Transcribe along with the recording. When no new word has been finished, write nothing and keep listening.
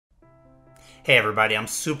Hey everybody, I'm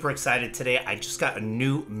super excited today. I just got a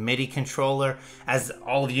new MIDI controller. As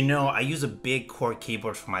all of you know, I use a big KORG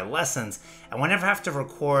keyboard for my lessons, and whenever I have to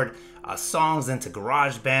record songs into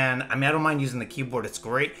GarageBand, I don't mind using the keyboard, it's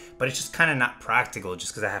great, but it's just kind of not practical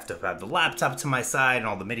just because I have to have the laptop to my side and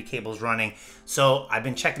all the MIDI cables running. So I've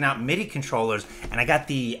been checking out MIDI controllers, and I got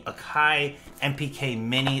the Akai MPK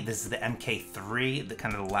Mini. This is the MK3, the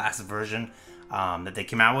kind of the last version that they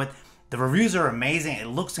came out with. The reviews are amazing. It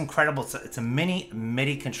looks incredible. It's a mini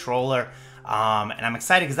MIDI controller, and I'm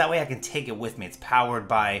excited because that way I can take it with me. It's powered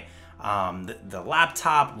by the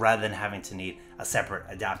laptop rather than having to need a separate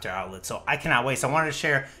adapter outlet. So I cannot wait. So I wanted to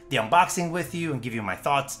share the unboxing with you and give you my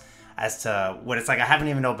thoughts as to what it's like. I haven't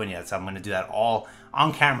even opened yet, so I'm going to do that all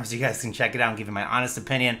on camera so you guys can check it out and give you my honest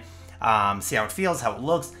opinion, see how it feels, how it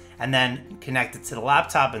looks, and then connect it to the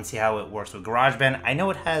laptop and see how it works with GarageBand. I know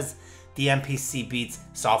it has the MPC Beats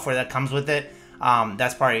software that comes with it.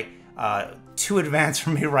 That's probably too advanced for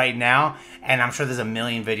me right now, and I'm sure there's a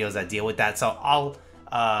million videos that deal with that, so I'll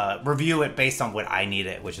review it based on what I need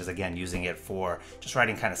it, which is again using it for just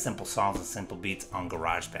writing kind of simple songs and simple beats on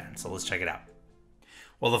GarageBand. So let's check it out.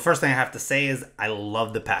 Well, the first thing I have to say is I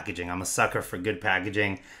love the packaging. I'm a sucker for good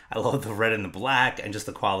packaging. I love the red and the black and just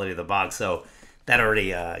the quality of the box, so that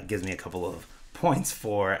already gives me a couple of points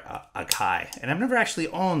for Akai. And I've never actually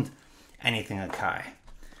owned anything Akai.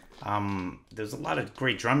 There's a lot of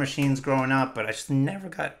great drum machines growing up, but I just never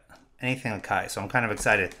got anything Akai. So I'm kind of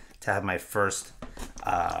excited to have my first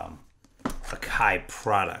Akai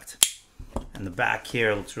product. And the back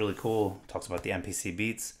here looks really cool. Talks about the MPC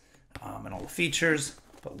Beats and all the features.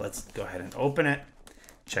 But let's go ahead and open it.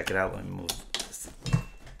 Check it out. Let me move this.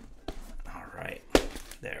 All right,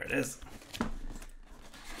 there it is.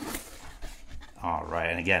 All right,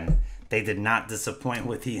 and again, they did not disappoint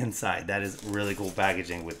with the inside. That is really cool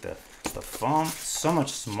packaging with the foam. So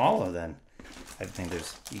much smaller than I think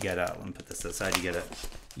there's. You get a, let me put this aside. You get a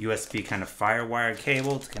USB kind of firewire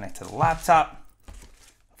cable to connect to the laptop.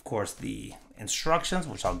 Of course, the instructions,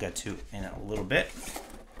 which I'll get to in a little bit.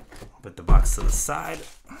 I'll put the box to the side.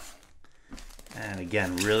 And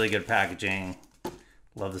again, really good packaging.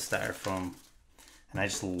 Love the styrofoam. And I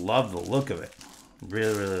just love the look of it.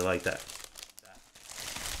 Really, really like that.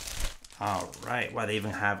 All right, wow, they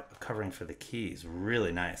even have a covering for the keys.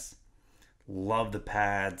 Really nice. Love the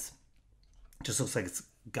pads. Just looks like it's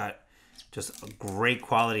got just a great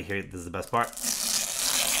quality here. This is the best part.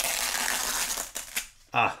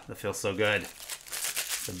 Ah, that feels so good.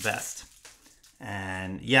 The best.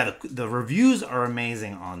 And yeah, the reviews are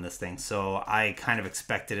amazing on this thing. So I kind of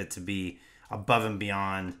expected it to be above and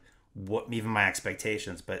beyond what even my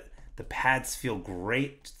expectations. But the pads feel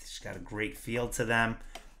great. It's got a great feel to them.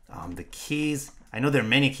 The keys, I know they're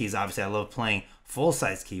mini keys, obviously. I love playing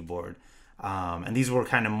full-size keyboard. And these were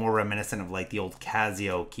kind of more reminiscent of like the old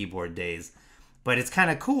Casio keyboard days. But it's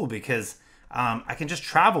kind of cool because I can just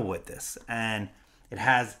travel with this. And it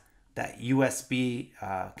has that USB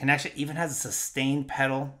connection. Even has a sustain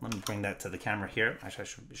pedal. Let me bring that to the camera here. Actually, I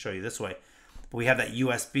should show you this way. But we have that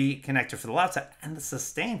USB connector for the laptop and the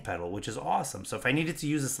sustain pedal, which is awesome. So if I needed to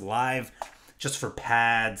use this live just for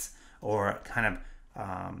pads or kind of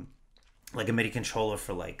like a MIDI controller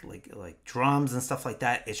for like drums and stuff like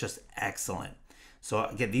that, it's just excellent. So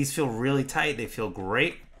again, these feel really tight. They feel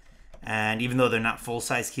great. And even though they're not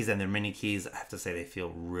full-size keys and they're mini keys, I have to say they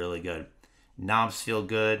feel really good. Knobs feel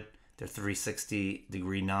good. They're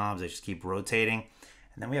 360-degree knobs. They just keep rotating.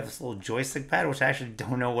 And then we have this little joystick pad, which I actually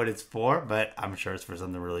don't know what it's for, but I'm sure it's for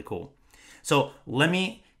something really cool. So let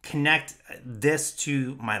me connect this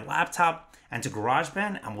to my laptop and to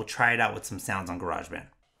GarageBand, and we'll try it out with some sounds on GarageBand.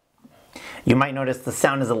 You might notice the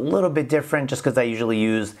sound is a little bit different just because I usually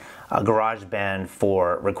use GarageBand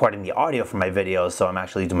for recording the audio for my videos, so I'm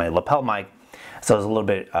actually using my lapel mic, so there's a little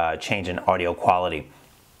bit change in audio quality.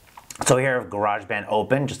 So here I have GarageBand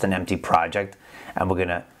open, just an empty project, and we're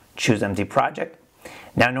gonna choose empty project.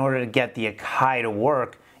 Now in order to get the Akai to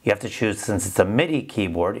work, you have to choose, since it's a MIDI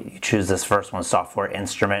keyboard, you choose this first one, software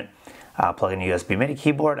instrument, plug in a USB MIDI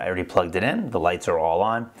keyboard. I already plugged it in, the lights are all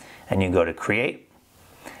on, and you go to create.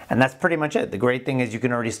 And that's pretty much it. The great thing is you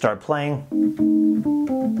can already start playing. You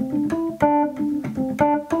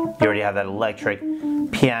already have that electric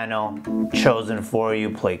piano chosen for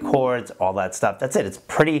you, play chords, all that stuff. That's it. It's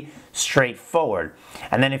pretty straightforward.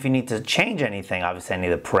 And then if you need to change anything, obviously I need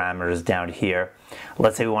the parameters down here.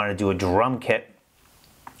 Let's say we want to do a drum kit.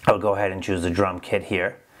 I would go ahead and choose the drum kit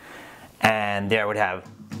here. And there I would have.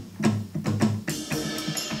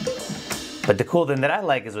 But the cool thing that I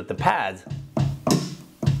like is with the pads.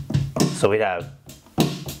 So we'd have.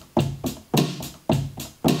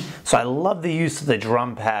 So I love the use of the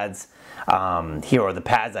drum pads here, or the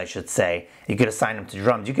pads I should say. You could assign them to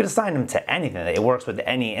drums. You could assign them to anything. It works with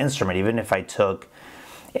any instrument. Even if I took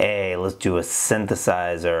let's do a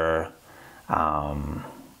synthesizer,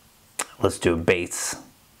 let's do a bass,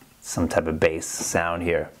 some type of bass sound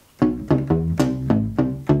here.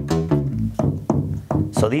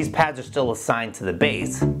 So these pads are still assigned to the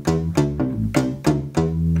bass.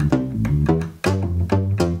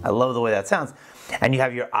 I love the way that sounds. And you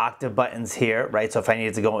have your octave buttons here, right? So if I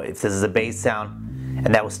needed to go, if this is a bass sound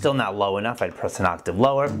and that was still not low enough, I'd press an octave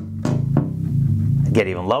lower. Get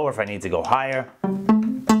even lower if I need to go higher.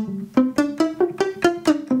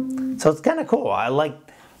 So it's kind of cool. I like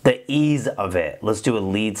the ease of it. Let's do a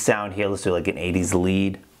lead sound here. Let's do like an 80s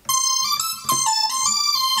lead.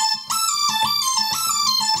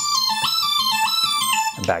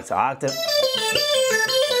 And back to octave.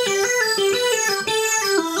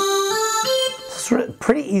 It's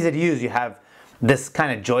pretty easy to use. You have this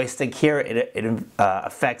kind of joystick here. It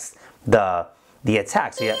affects the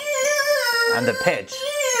attack. So and the pitch.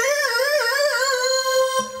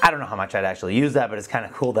 I don't know how much I'd actually use that, but it's kind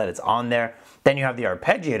of cool that it's on there. Then you have the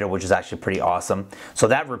arpeggiator, which is actually pretty awesome. So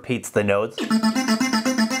that repeats the notes.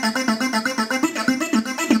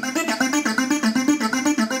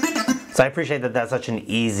 So I appreciate that that's such an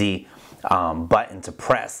easy button to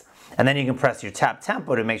press. And then you can press your tap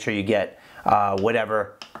tempo to make sure you get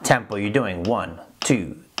whatever tempo you're doing. 1,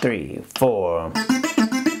 2, 3, 4.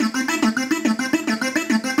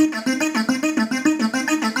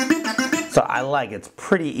 So I like it. It's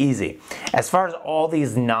pretty easy. As far as all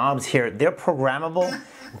these knobs here, they're programmable.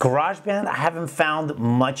 GarageBand, I haven't found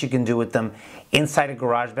much you can do with them inside of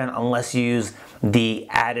GarageBand unless you use the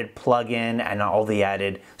added plugin and all the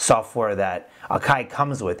added software that Akai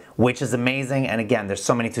comes with, which is amazing. And again, there's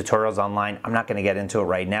so many tutorials online. I'm not going to get into it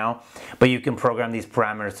right now, but you can program these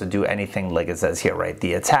parameters to do anything like it says here, right?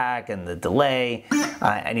 The attack and the delay,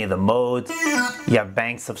 any of the modes. You have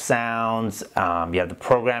banks of sounds. You have the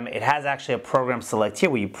program. It has actually a program select here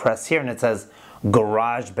where you press here and it says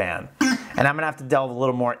GarageBand. And I'm gonna have to delve a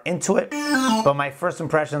little more into it, but my first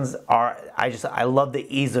impressions are I love the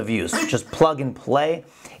ease of use. Just plug and play.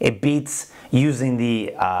 It beats using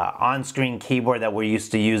the on-screen keyboard that we're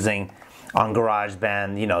used to using on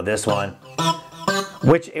GarageBand, you know, this one,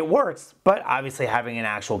 which it works, but obviously having an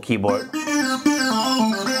actual keyboard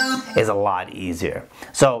is a lot easier.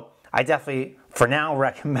 So I definitely, for now,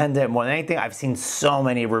 recommend it more than anything. I've seen so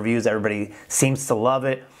many reviews. Everybody seems to love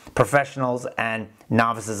it, professionals and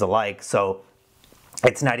novices alike. So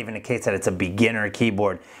it's not even a case that it's a beginner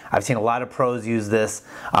keyboard. I've seen a lot of pros use this,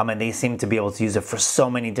 and they seem to be able to use it for so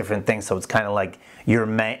many different things. So it's kind of like your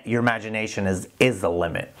imagination is the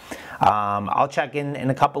limit. I'll check in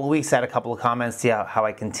a couple of weeks, add a couple of comments, see how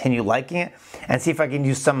I continue liking it, and see if I can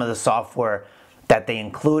use some of the software that they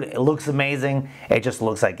include. It looks amazing. It just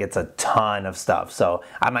looks like it's a ton of stuff. So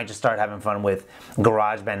I might just start having fun with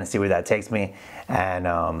GarageBand and see where that takes me.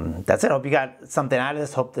 And that's it. Hope you got something out of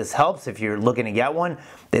this. Hope this helps. If you're looking to get one,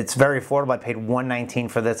 it's very affordable. I paid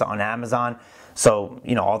 $119 for this on Amazon. So,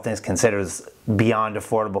 you know, all things considered, is beyond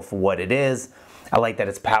affordable for what it is. I like that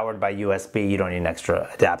it's powered by USB. You don't need an extra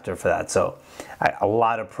adapter for that. So a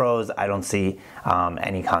lot of pros. I don't see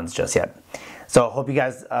any cons just yet. So hope you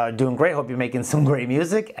guys are doing great. Hope you're making some great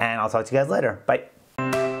music, and I'll talk to you guys later. Bye.